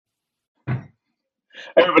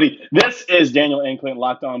Everybody, this is Daniel and Clint,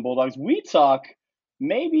 Locked On Bulldogs. We talk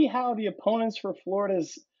maybe how the opponents for Florida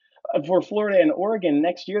and Oregon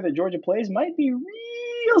next year that Georgia plays might be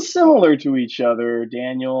real similar to each other.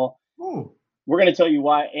 Daniel, Ooh. we're going to tell you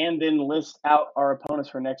why, and then list out our opponents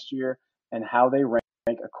for next year and how they rank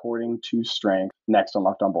according to strength. Next on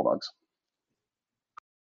Locked On Bulldogs.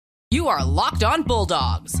 You are Locked On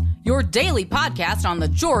Bulldogs, your daily podcast on the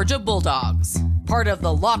Georgia Bulldogs, part of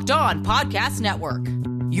the Locked On Podcast Network.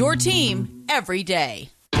 Your team every day.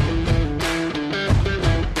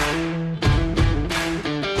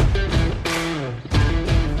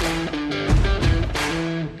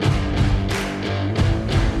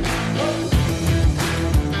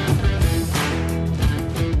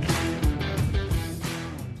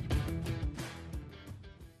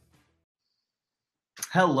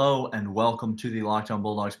 Hello and welcome to the Locked On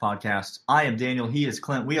Bulldogs podcast. I am Daniel. He is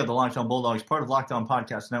Clint. We are the Locked On Bulldogs, part of Locked On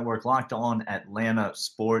Podcast Network, Locked On Atlanta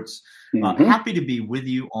Sports. Happy to be with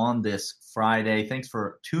you on this Friday. Thanks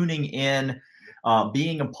for tuning in,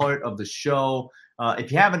 being a part of the show.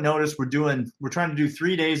 If you haven't noticed, we're trying to do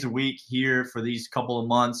 3 days a week here for these couple of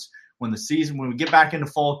months. When we get back into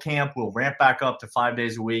fall camp, we'll ramp back up to 5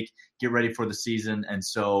 days a week, get ready for the season. And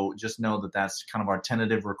so just know that that's kind of our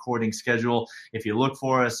tentative recording schedule. If you look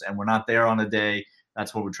for us and we're not there on a day,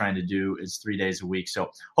 that's what we're trying to do is 3 days a week. So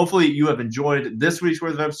hopefully you have enjoyed this week's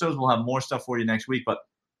worth of episodes. We'll have more stuff for you next week. But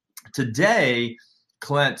today,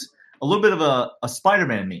 Clint, a little bit of a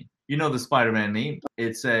Spider-Man meme. You know the Spider-Man meme.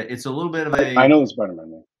 It's a little bit of a – I know the Spider-Man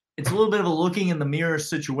meme. It's a little bit of a looking in the mirror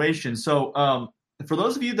situation. So for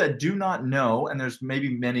those of you that do not know, and there's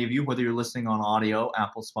maybe many of you, whether you're listening on audio,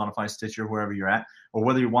 Apple, Spotify, Stitcher, wherever you're at, or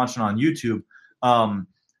whether you're watching on YouTube,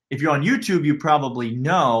 if you're on YouTube, you probably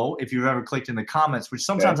know if you've ever clicked in the comments, which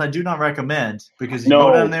sometimes I do not recommend because you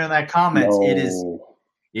go down there in that comments,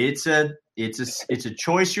 it's a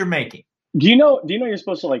choice you're making. Do you know you're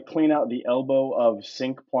supposed to like clean out the elbow of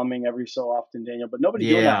sink plumbing every so often, Daniel? But nobody's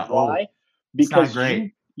doing that. Why? Because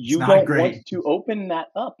you don't want to open that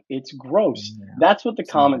up. It's gross. Yeah. That's what the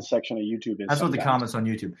comments section of YouTube is. That's what the comments on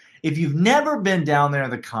YouTube. If you've never been down there in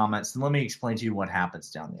the comments, then let me explain to you what happens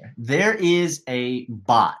down there. There is a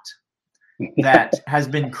bot that has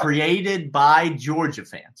been created by Georgia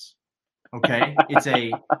fans. Okay? It's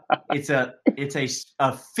a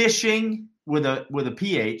phishing with a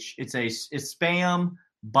PH. It's a spam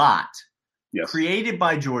bot created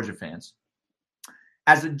by Georgia fans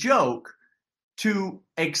as a joke to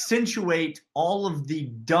accentuate all of the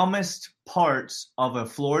dumbest parts of a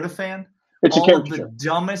Florida fan. It's all a caricature. Of the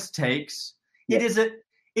dumbest takes. Yes.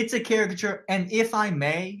 It's a caricature, and if I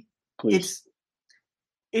may, please.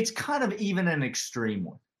 It's kind of even an extreme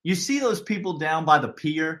one. You see those people down by the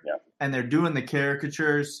pier, and they're doing the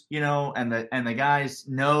caricatures, and the guy's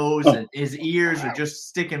nose and his ears are just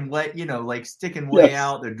sticking way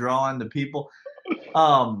out. They're drawing the people.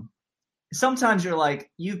 Sometimes you're like,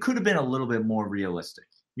 you could have been a little bit more realistic.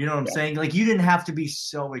 You know what I'm saying? Like, you didn't have to be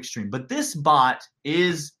so extreme. But this bot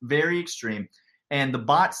is very extreme, and the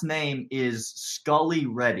bot's name is Scully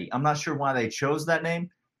Ready. I'm not sure why they chose that name,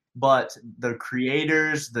 but the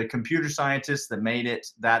creators, the computer scientists that made it,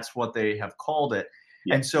 that's what they have called it.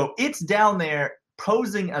 Yeah. And so it's down there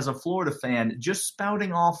posing as a Florida fan, just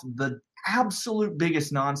spouting off the absolute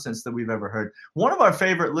biggest nonsense that we've ever heard. One of our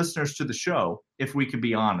favorite listeners to the show, if we could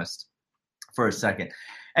be honest for a second.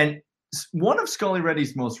 And one of Scully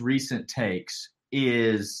Ready's most recent takes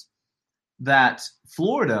is that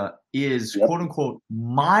Florida is, quote unquote,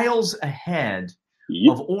 miles ahead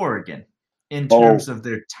of Oregon in terms of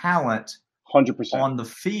their talent 100% on the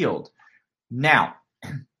field. Now,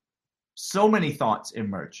 so many thoughts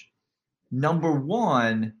emerge. Number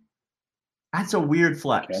one, that's a weird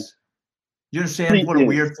flex. Okay. You understand what a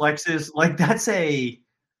weird flex is? Like, that's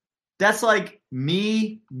like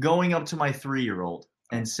me going up to my 3-year-old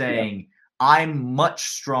and saying, I'm much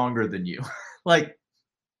stronger than you. Like,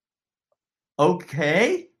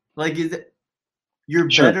 okay. Like, you're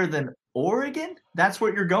better than Oregon? That's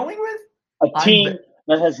what you're going with? A team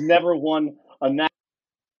that has never won a national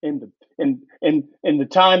in the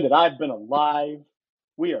time that I've been alive.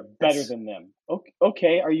 We are better than them.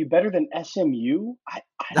 Okay, are you better than SMU? I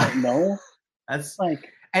don't know. That's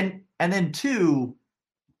like, and then two,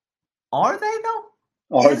 are they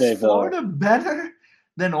though? Is Florida better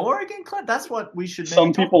than Oregon, Clint? That's what we should.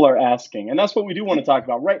 Some people are asking, and that's what we do want to talk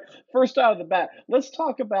about. Right, first out of the bat, let's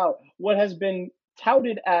talk about what has been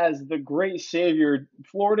touted as the great savior.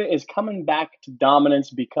 Florida is coming back to dominance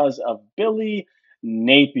because of Billy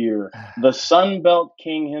Napier, the Sun Belt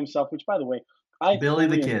King himself. Which, by the way, I fully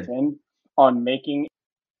intend on making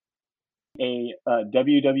a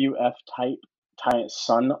WWF type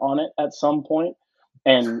sun on it at some point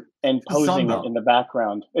and posing it in the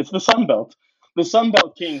background. It's the Sunbelt. The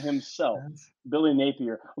Sunbelt King himself, Billy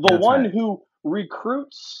Napier, the one who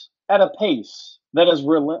recruits at a pace that is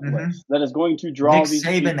relentless, that is going to draw Nick these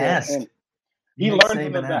Saban-esque. people in. He learned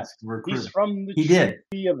from the best. He's from the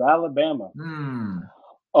city of Alabama.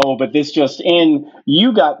 Oh, but this just in,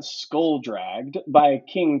 you got skull dragged by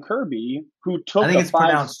King Kirby, who took a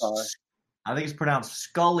 5-star. I think it's pronounced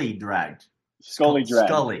Scully dragged. Scully dragged.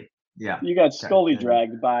 Scully, yeah. You got Scully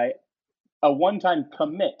dragged by a one-time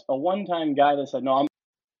commit, a one-time guy that said, no,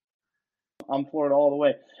 I'm Florida all the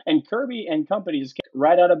way. And Kirby and company just kicked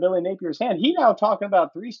right out of Billy Napier's hand. He now talking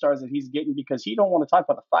about 3 stars that he's getting because he don't want to talk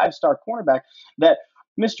about the 5-star cornerback that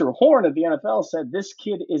Mr. Horn of the NFL said, this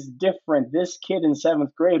kid is different. This kid in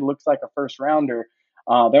 7th grade looks like a first-rounder.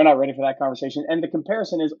 They're not ready for that conversation. And the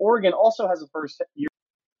comparison is Oregon also has a first-year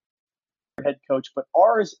head coach, but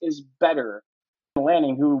ours is better.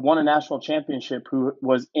 Lanning, who won a national championship, who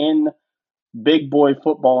was in big boy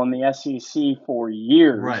football in the SEC for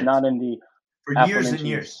years, not in the years and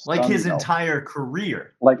years, like his entire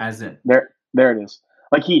career. Like as in there it is.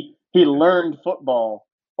 Like he learned football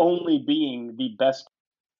only being the best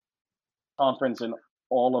conference in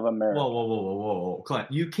all of America. Whoa,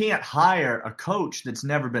 Clint! You can't hire a coach that's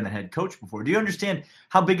never been a head coach before. Do you understand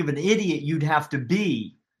how big of an idiot you'd have to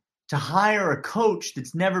be to hire a coach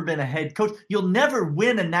that's never been a head coach? You'll never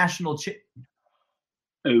win a national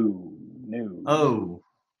Oh no!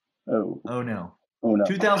 Oh no!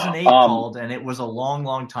 2008 called, and it was a long,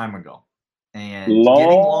 long time ago, and getting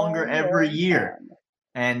longer every year.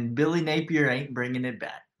 And Billy Napier ain't bringing it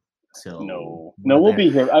back. So no, we'll be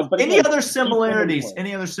here. But any other similarities?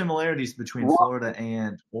 Any other similarities between Florida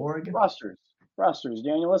and Oregon? Rosters,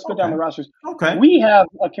 Daniel. Let's go down the rosters. Okay, we have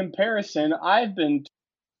a comparison. I've been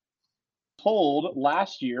told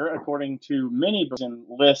last year, according to many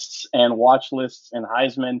lists and watch lists and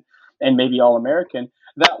Heisman and maybe All-American,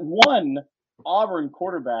 that one Auburn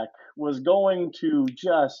quarterback was going to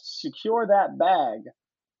just secure that bag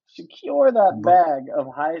of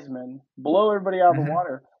Heisman, blow everybody out of the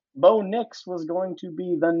water. Bo Nix was going to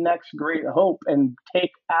be the next great hope and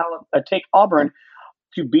take Auburn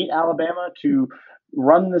to beat Alabama, to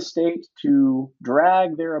run the state, to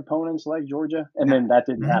drag their opponents like Georgia, and then that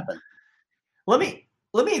didn't happen. Let me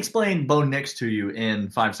explain Bo Nix to you in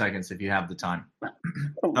 5 seconds if you have the time.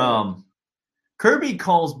 Kirby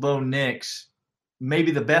calls Bo Nix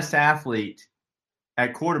maybe the best athlete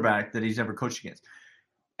at quarterback that he's ever coached against.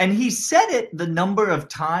 And he said it the number of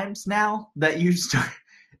times now that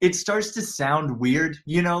it starts to sound weird,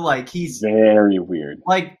 like he's very weird.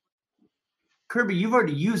 Like, Kirby, you've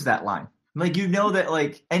already used that line. Like,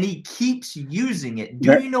 that, and he keeps using it.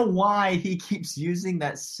 Do you know why he keeps using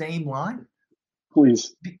that same line?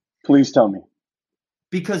 Please tell me.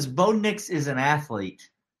 Because Bo Nix is an athlete.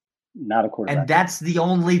 Not a quarterback. And that's the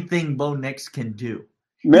only thing Bo Nix can do.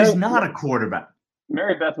 He's not a quarterback.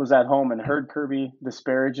 Mary Beth was at home and heard Kirby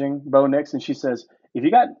disparaging Bo Nix, and she says, if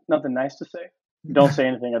you got nothing nice to say, don't say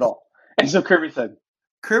anything at all. And so Kirby said.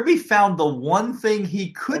 Kirby found the one thing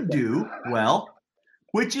he could do well,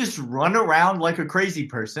 which is run around like a crazy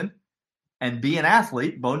person and be an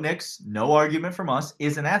athlete. Bo Nix, no argument from us,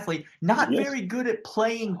 is an athlete. Not very good at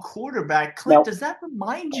playing quarterback. Clint, now, does that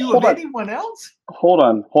remind you of anyone else? Hold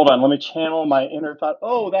on. Let me channel my inner thought.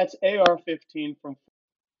 Oh, that's AR-15 from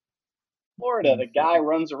Florida. The guy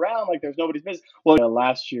runs around like there's nobody's business. Well,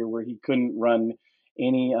 last year where he couldn't run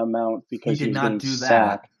any amount because he was getting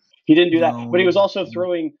sacked. He didn't do that, but he was also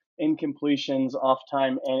throwing incompletions, off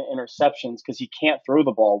time, and interceptions because he can't throw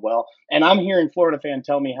the ball well. And I'm hearing Florida fan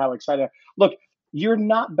tell me how excited. Look, you're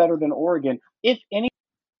not better than Oregon. If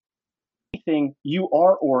anything, you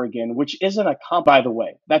are Oregon, which isn't a comp. By the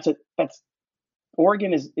way, that's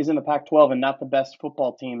Oregon is in the Pac-12 and not the best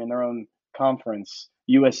football team in their own conference.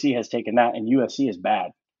 USC has taken that, and USC is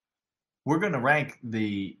bad. We're going to rank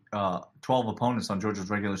the 12 opponents on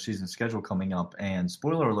Georgia's regular season schedule coming up. And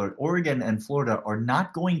spoiler alert, Oregon and Florida are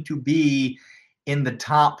not going to be in the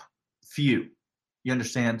top few. You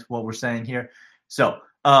understand what we're saying here? So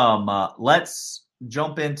let's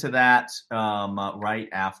jump into that right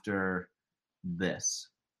after this.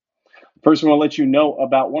 First, I want to let you know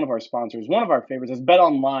about one of our sponsors. One of our favorites is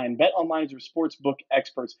BetOnline. BetOnline is your sportsbook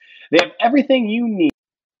experts. They have everything you need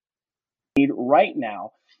right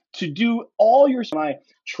now to do all your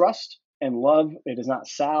trust and love. It is not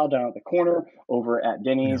Sal down at the corner over at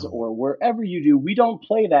Denny's or wherever you do. We don't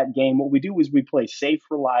play that game. What we do is we play safe,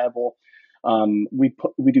 reliable. We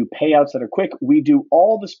do payouts that are quick. We do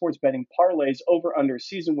all the sports betting parlays, over under,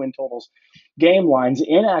 season win totals, game lines,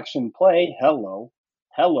 in action play. Hello.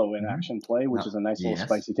 Hello in Action Play, which is a nice little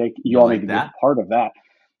spicy take. You all need to be a part of that.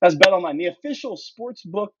 That's BetOnline, the official sports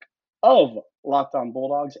book of Locked On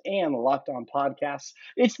Bulldogs and Locked On Podcasts.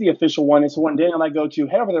 It's the official one. It's the one Daniel and I go to.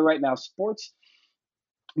 Head over there right now. Sports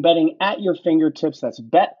betting at your fingertips. That's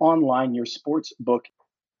BetOnline, your sports book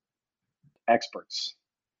experts.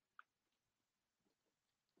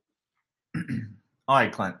 All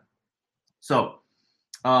right, Clint. So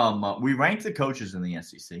we ranked the coaches in the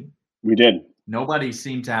SEC. We did. Nobody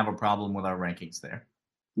seemed to have a problem with our rankings there.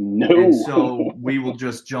 No. And so we will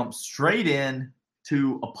just jump straight in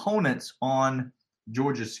to opponents on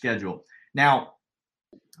Georgia's schedule. Now,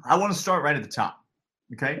 I want to start right at the top.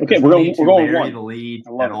 Okay. Okay, we're going one. The lead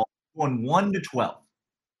at all. Going 1 to 12.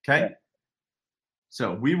 Okay.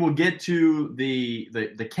 So we will get to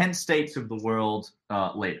the Kent States of the world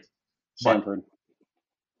later. Stanford.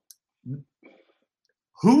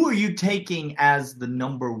 Who are you taking as the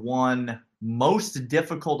number one most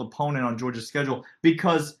difficult opponent on Georgia's schedule?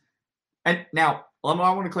 Because, and now I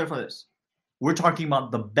want to clarify this. We're talking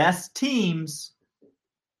about the best teams,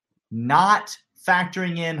 not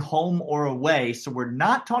factoring in home or away. So we're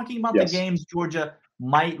not talking about the games Georgia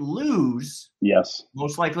might lose. Yes.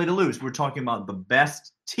 Most likely to lose. We're talking about the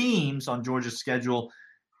best teams on Georgia's schedule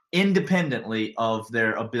independently of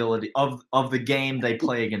their ability of the game they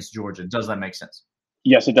play against Georgia. Does that make sense?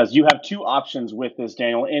 Yes, it does. You have two options with this,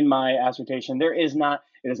 Daniel. In my assertion, it is not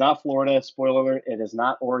Florida, spoiler alert. It is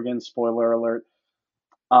not Oregon, spoiler alert.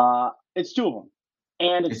 It's two of them.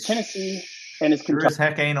 And it's Tennessee and it's Kentucky. Sure as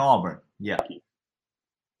heck ain't Auburn. Yeah.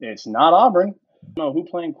 It's not Auburn. Don't know who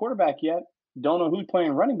playing quarterback yet. Don't know who's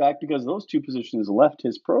playing running back because those two positions left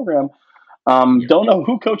his program. Don't know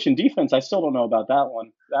who coaching defense. I still don't know about that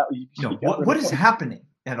one. What is happening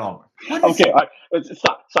at Auburn? Okay, all right.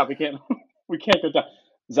 Stop. We can't go down.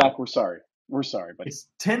 Zach, we're sorry. We're sorry, buddy. It's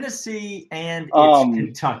Tennessee and it's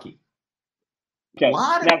Kentucky. Okay. A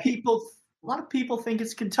lot of people think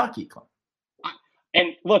it's Kentucky. And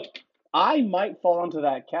look, I might fall into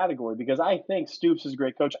that category because I think Stoops is a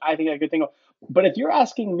great coach. I think a good thing. But if you're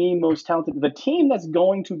asking me most talented, the team that's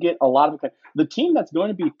going to get a lot of the team that's going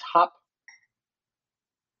to be top,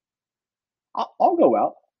 I'll go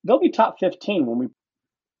out. They'll be top 15 when we.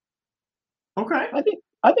 Okay.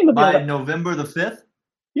 I think by November the 5th.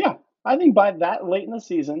 Yeah, I think by that late in the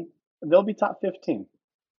season they'll be top 15.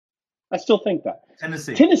 I still think that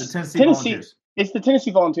Tennessee Volunteers. It's the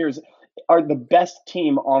Tennessee Volunteers are the best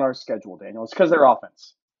team on our schedule, Daniel. It's because of their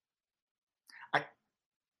offense.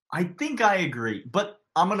 I think I agree, but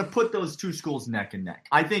I'm going to put those two schools neck and neck.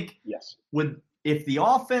 I think if the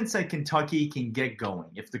offense at Kentucky can get going,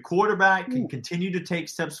 if the quarterback can continue to take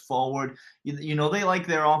steps forward, they like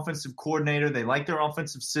their offensive coordinator, they like their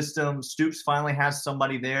offensive system. Stoops finally has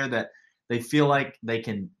somebody there that they feel like they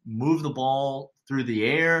can move the ball through the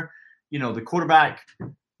air. The quarterback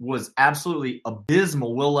was absolutely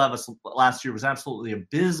abysmal. Will Levis last year was absolutely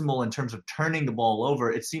abysmal in terms of turning the ball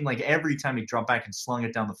over. It seemed like every time he dropped back and slung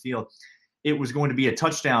it down the field, it was going to be a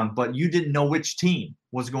touchdown, but you didn't know which team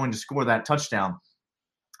was going to score that touchdown.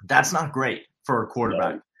 That's not great for a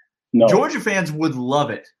quarterback. No. Georgia fans would love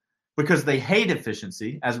it because they hate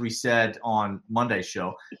efficiency, as we said on Monday's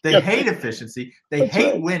show. They hate efficiency. They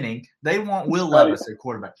hate winning. They want Will Levis at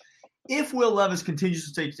quarterback. If Will Levis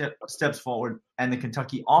continues to take steps forward and the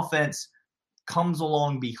Kentucky offense comes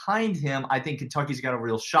along behind him, I think Kentucky's got a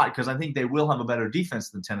real shot because I think they will have a better defense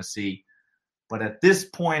than Tennessee. But at this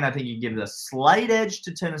point, I think you give it a slight edge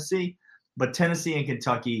to Tennessee. But Tennessee and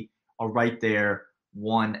Kentucky are right there,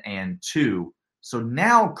 1 and 2. So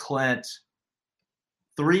now, Clint,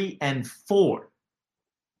 3 and 4.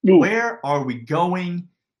 Ooh. Where are we going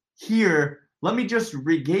here? Let me just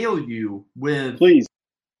regale you with. Please.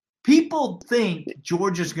 People think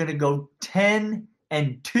Georgia's going to go 10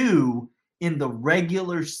 and 2 in the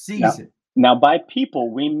regular season. Now, by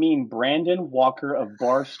people, we mean Brandon Walker of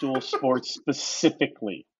Barstool Sports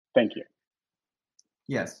specifically. Thank you.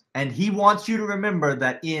 Yes, and he wants you to remember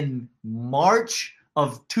that in March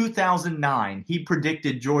of 2009, he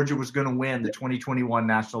predicted Georgia was going to win the 2021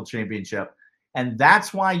 national championship, and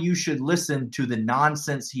that's why you should listen to the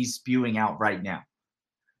nonsense he's spewing out right now.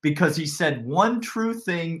 Because he said one true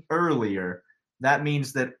thing earlier, that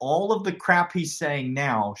means that all of the crap he's saying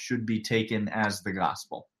now should be taken as the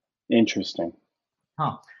gospel. Interesting.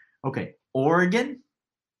 Okay. Oregon,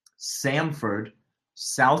 Samford,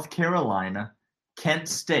 South Carolina, Kent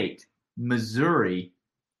State, Missouri,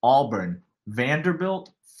 Auburn,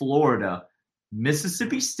 Vanderbilt, Florida,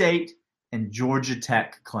 Mississippi State, and Georgia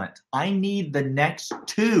Tech, Clint. I need the next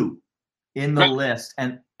 2 in the list,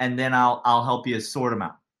 and then I'll help you sort them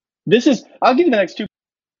out. I'll give you the next 2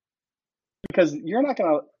 because you're not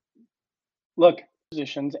going to look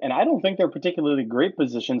positions, and I don't think they're particularly great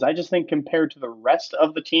positions. I just think compared to the rest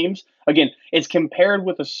of the teams, again, it's compared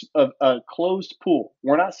with a closed pool.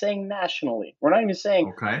 We're not saying nationally. We're not even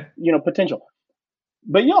saying Okay. Potential.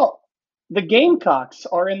 But the Gamecocks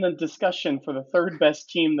are in the discussion for the third best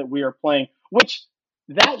team that we are playing, which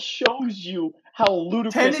that shows you how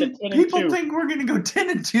ludicrous 10 and people think we're going to go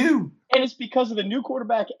 10-2. And it's because of the new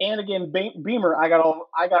quarterback and again Beamer. I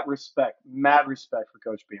got respect, mad respect for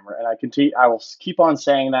Coach Beamer, and I will keep on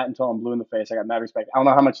saying that until I'm blue in the face. I got mad respect. I don't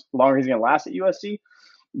know how much longer he's going to last at USC,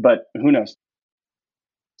 but who knows?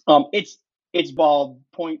 It's ball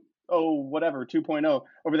 0.0 whatever 2.0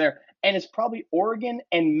 over there, and it's probably Oregon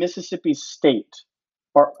and Mississippi State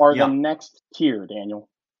are the next tier. Daniel,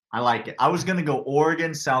 I like it. I was going to go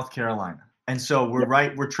Oregon, South Carolina. And so we're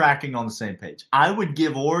right. We're tracking on the same page. I would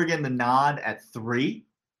give Oregon the nod at 3,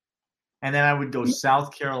 and then I would go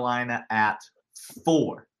South Carolina at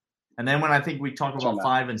 4. And then when I think we talk about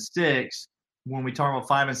 5 and 6, when we talk about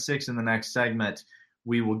 5 and 6 in the next segment,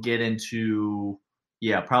 we will get into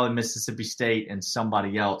probably Mississippi State and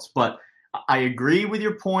somebody else. But I agree with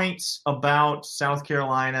your points about South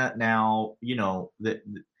Carolina. Now,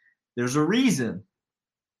 there's a reason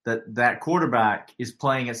that quarterback is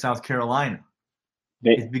playing at South Carolina.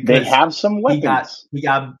 They have some weapons. He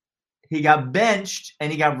got benched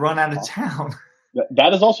and he got run out of town.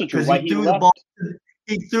 That is also true. Because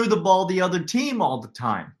he threw the ball the other team all the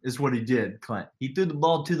time is what he did, Clint. He threw the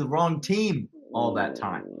ball to the wrong team all that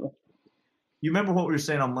time. You remember what we were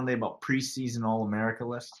saying on Monday about preseason All-America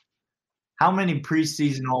lists? How many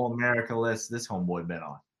preseason All-America lists this homeboy been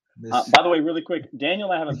on? By the way, really quick,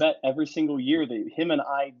 Daniel and I have a bet every single year that him and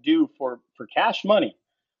I do for cash money.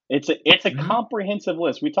 It's a comprehensive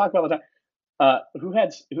list. We talk about the time. Who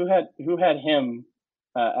had him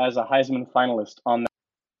as a Heisman finalist on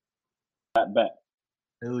that bet?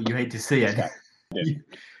 Oh, you hate to see it.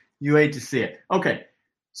 You hate to see it. Okay,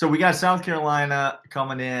 so we got South Carolina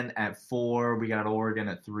coming in at 4. We got Oregon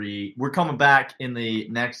at 3. We're coming back in the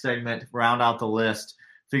next segment, round out the list.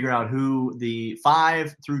 Figure out who the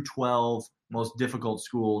 5 through 12 most difficult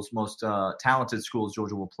schools, most talented schools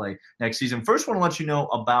Georgia will play next season. First, I want to let you know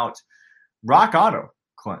about Rock Auto,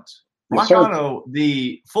 Clint. Rock Auto,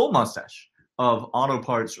 the full mustache of auto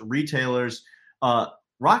parts retailers.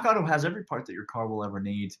 Rock Auto has every part that your car will ever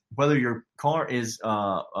need, whether your car is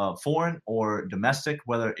foreign or domestic,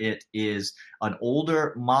 whether it is an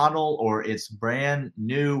older model or it's brand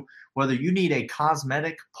new, whether you need a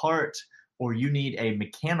cosmetic part or you need a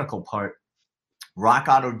mechanical part,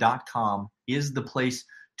 rockauto.com is the place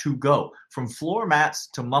to go. From floor mats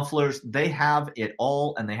to mufflers, they have it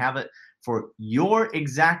all, and they have it for your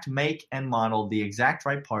exact make and model, the exact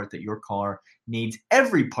right part that your car needs,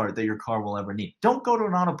 every part that your car will ever need. Don't go to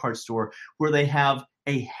an auto parts store where they have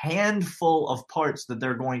a handful of parts that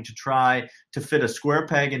they're going to try to fit a square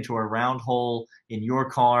peg into a round hole in your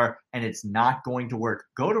car, and it's not going to work.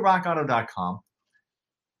 Go to rockauto.com.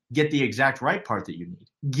 Get the exact right part that you need.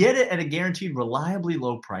 Get it at a guaranteed, reliably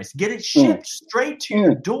low price. Get it shipped straight to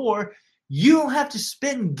your door. You don't have to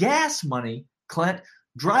spend gas money, Clint,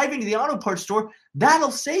 driving to the auto parts store.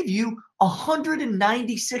 That'll save you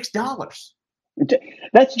 $196.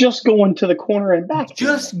 That's just going to the corner and back.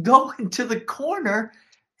 Just going to the corner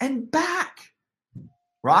and back.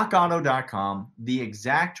 RockAuto.com, the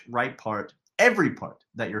exact right part, every part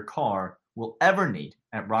that your car will ever need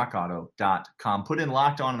at rockauto.com. Put in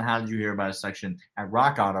Locked On and How Did You Hear About Us section at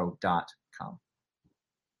rockauto.com.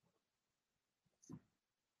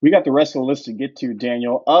 We got the rest of the list to get to,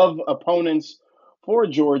 Daniel, of opponents for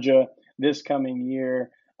Georgia this coming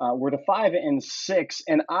year. We're to 5 and 6,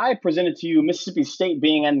 and I presented to you Mississippi State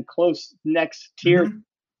being in close next tier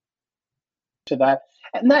to that.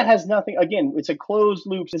 And that has nothing, again, it's a closed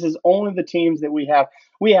loop. This is only the teams that we have.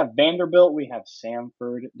 We have Vanderbilt. We have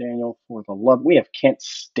Samford, Daniel, for the love. We have Kent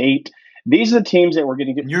State. These are the teams that we're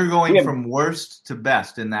getting to. You're going from worst to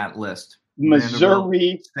best in that list.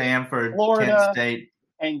 Missouri, Stanford, Florida, Kent State,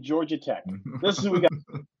 and Georgia Tech. This is who we got.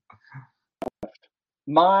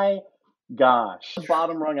 My gosh.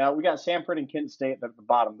 Bottom rung out. We got Samford and Kent State at the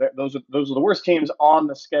bottom. Those are the worst teams on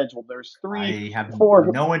the schedule. There's 3, I have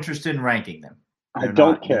 4. No interest in ranking them. I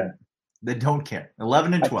don't care. They don't care.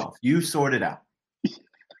 11 and 12. You sort it out.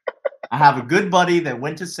 I have a good buddy that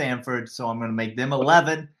went to Samford, so I'm going to make them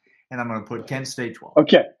 11, and I'm going to put Kent State 12.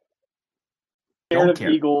 Okay. Don't care.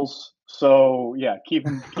 Eagles. So yeah, keep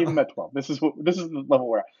them at 12. This is the level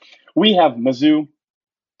we're at. We have Mizzou,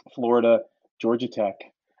 Florida, Georgia Tech,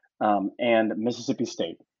 and Mississippi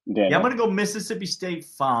State. Daniel? Yeah, I'm going to go Mississippi State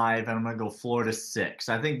 5, and I'm going to go Florida 6.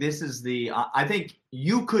 I think this is I think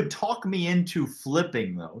you could talk me into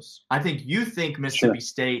flipping those. I think you think Mississippi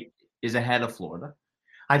State is ahead of Florida.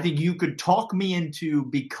 I think you could talk me into,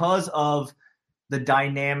 because of the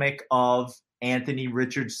dynamic of Anthony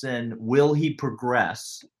Richardson, will he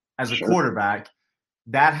progress as a quarterback?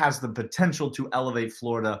 That has the potential to elevate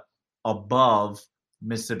Florida above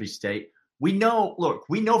Mississippi State. We know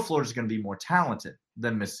Florida's going to be more talented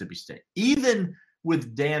than Mississippi State. Even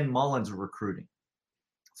with Dan Mullen's recruiting,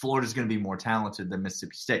 Florida's going to be more talented than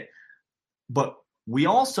Mississippi State. But we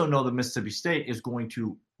also know that Mississippi State is going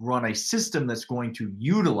to run a system that's going to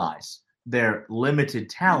utilize their limited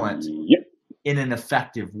talent in an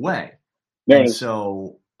effective way.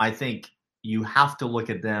 So I think you have to look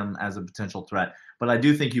at them as a potential threat. But I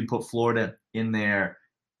do think you put Florida in there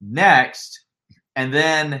next. And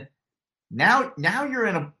then now you're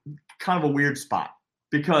in a kind of a weird spot,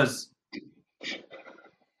 because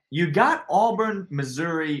you got Auburn,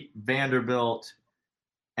 Missouri, Vanderbilt,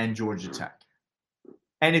 and Georgia Tech.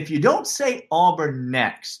 And if you don't say Auburn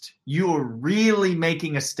next, you're really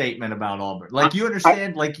making a statement about Auburn. Like, you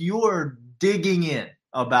understand, like, you're digging in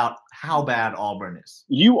about how bad Auburn is.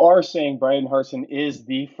 You are saying Bryan Harsin is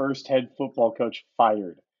the first head football coach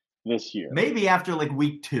fired this year. Maybe after like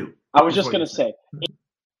week 2. I was just going to say,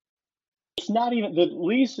 it's not even, the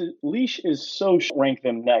leash is so rank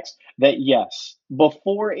them next that yes,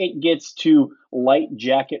 before it gets to light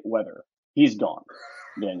jacket weather, he's gone,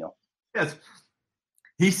 Daniel. Yes.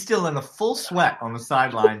 He's still in a full sweat on the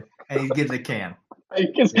sideline, and he's getting a can.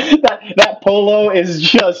 Because that polo is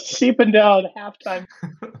just seeping down halftime.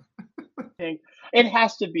 It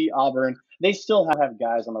has to be Auburn. They still have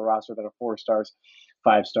guys on the roster that are 4 stars,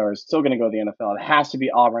 5 stars, still going to go to the NFL. It has to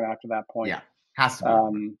be Auburn after that point. Yeah, has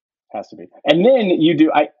to be. Has to be. And then you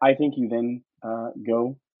do. I think you then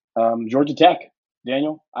go Georgia Tech,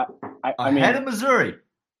 Daniel. I mean, ahead of Missouri.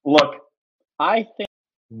 Look, I think.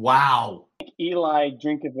 Wow. Eli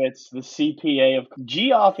Drinkovitz, the CPA of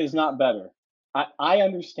Geoff, is not better. I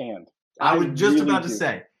understand. I was just really about to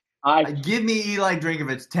say, give me Eli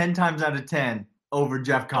Drinkovitz 10 times out of 10 over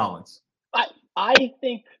Jeff Collins. I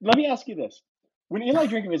think. Let me ask you this: when Eli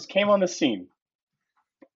Drinkovitz came on the scene,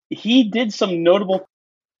 he did some notable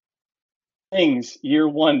things year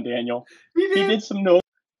 1, Daniel. He did some notable.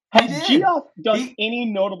 Has Geoff done any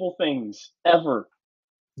notable things ever?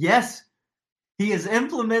 Yes. He has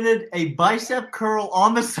implemented a bicep curl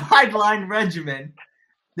on the sideline regimen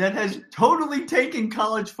that has totally taken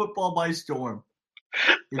college football by storm.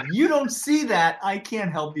 If you don't see that, I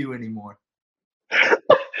can't help you anymore.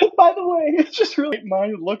 By the way, it's just really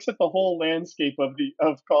mine looks at the whole landscape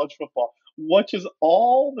of college football, watches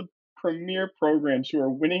all the premier programs who are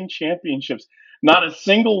winning championships. Not a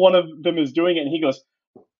single one of them is doing it, and he goes,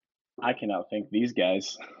 "I can outthink these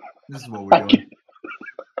guys." This is what we're doing.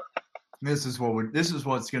 This is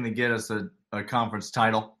what's going to get us a conference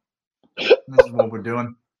title. This is what we're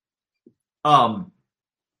doing.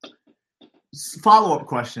 Follow-up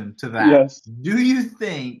question to that. Yes. Do you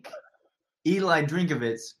think Eli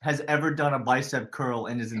Drinkovitz has ever done a bicep curl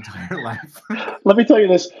in his entire life? Let me tell you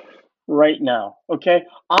this right now, okay?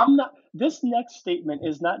 This next statement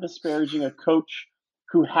is not disparaging a coach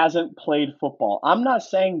who hasn't played football. I'm not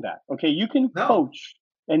saying that, okay? You can coach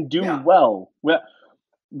and do well.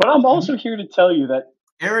 But I'm also here to tell you that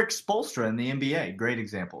Eric Spoelstra in the NBA, great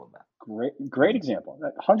example of that. Great example,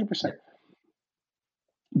 100%. Yeah.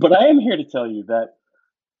 But I am here to tell you that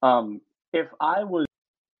if I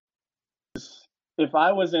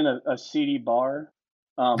was in a seedy bar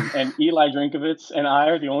and Eli Drinkovitz and I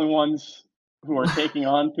are the only ones who are taking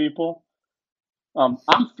on people, I'm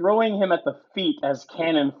throwing him at the feet as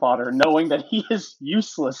cannon fodder, knowing that he is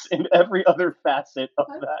useless in every other facet of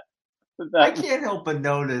that. I can't help but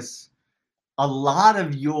notice a lot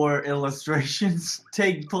of your illustrations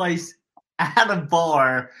take place at a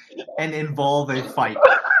bar and involve a fight.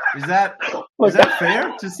 Is that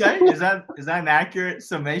fair to say? Is that an accurate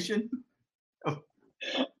summation?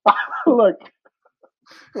 Look,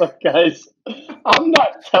 guys, I'm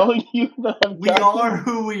not telling you that we are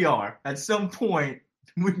who we are. At some point,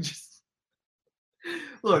 we just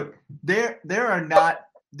look. There are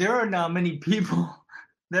not many people.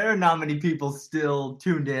 There are not many people still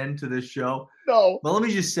tuned in to this show. No. But let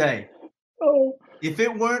me just say, if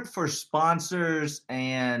it weren't for sponsors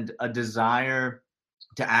and a desire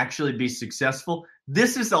to actually be successful,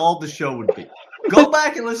 this is all the show would be. Go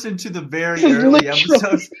back and listen to the very early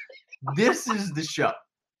episodes. This is the show.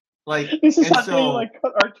 Like, this is and how so they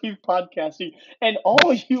our team podcasting, and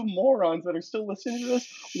all you morons that are still listening to this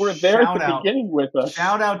were there at the beginning with us.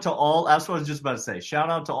 Shout out to all. That's what I was just about to say.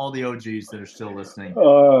 Shout out to all the OGs that are still listening.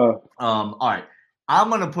 All right. I'm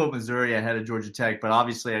gonna put Missouri ahead of Georgia Tech, but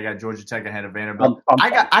obviously I got Georgia Tech ahead of Vanderbilt.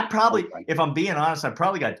 If I'm being honest, I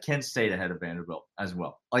probably got Kent State ahead of Vanderbilt as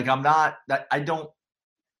well. Like I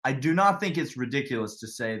do not think it's ridiculous to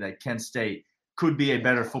say that Kent State could be a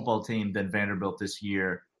better football team than Vanderbilt this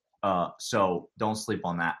year. So don't sleep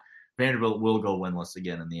on that. Vanderbilt will go winless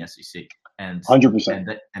again in the SEC, and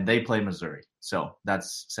 100%. And they play Missouri, so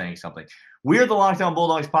that's saying something. We're the Locked On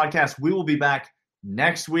Bulldogs podcast. We will be back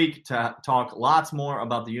next week to talk lots more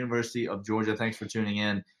about the University of Georgia. Thanks for tuning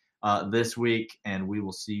in this week, and we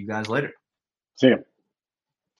will see you guys later. See you.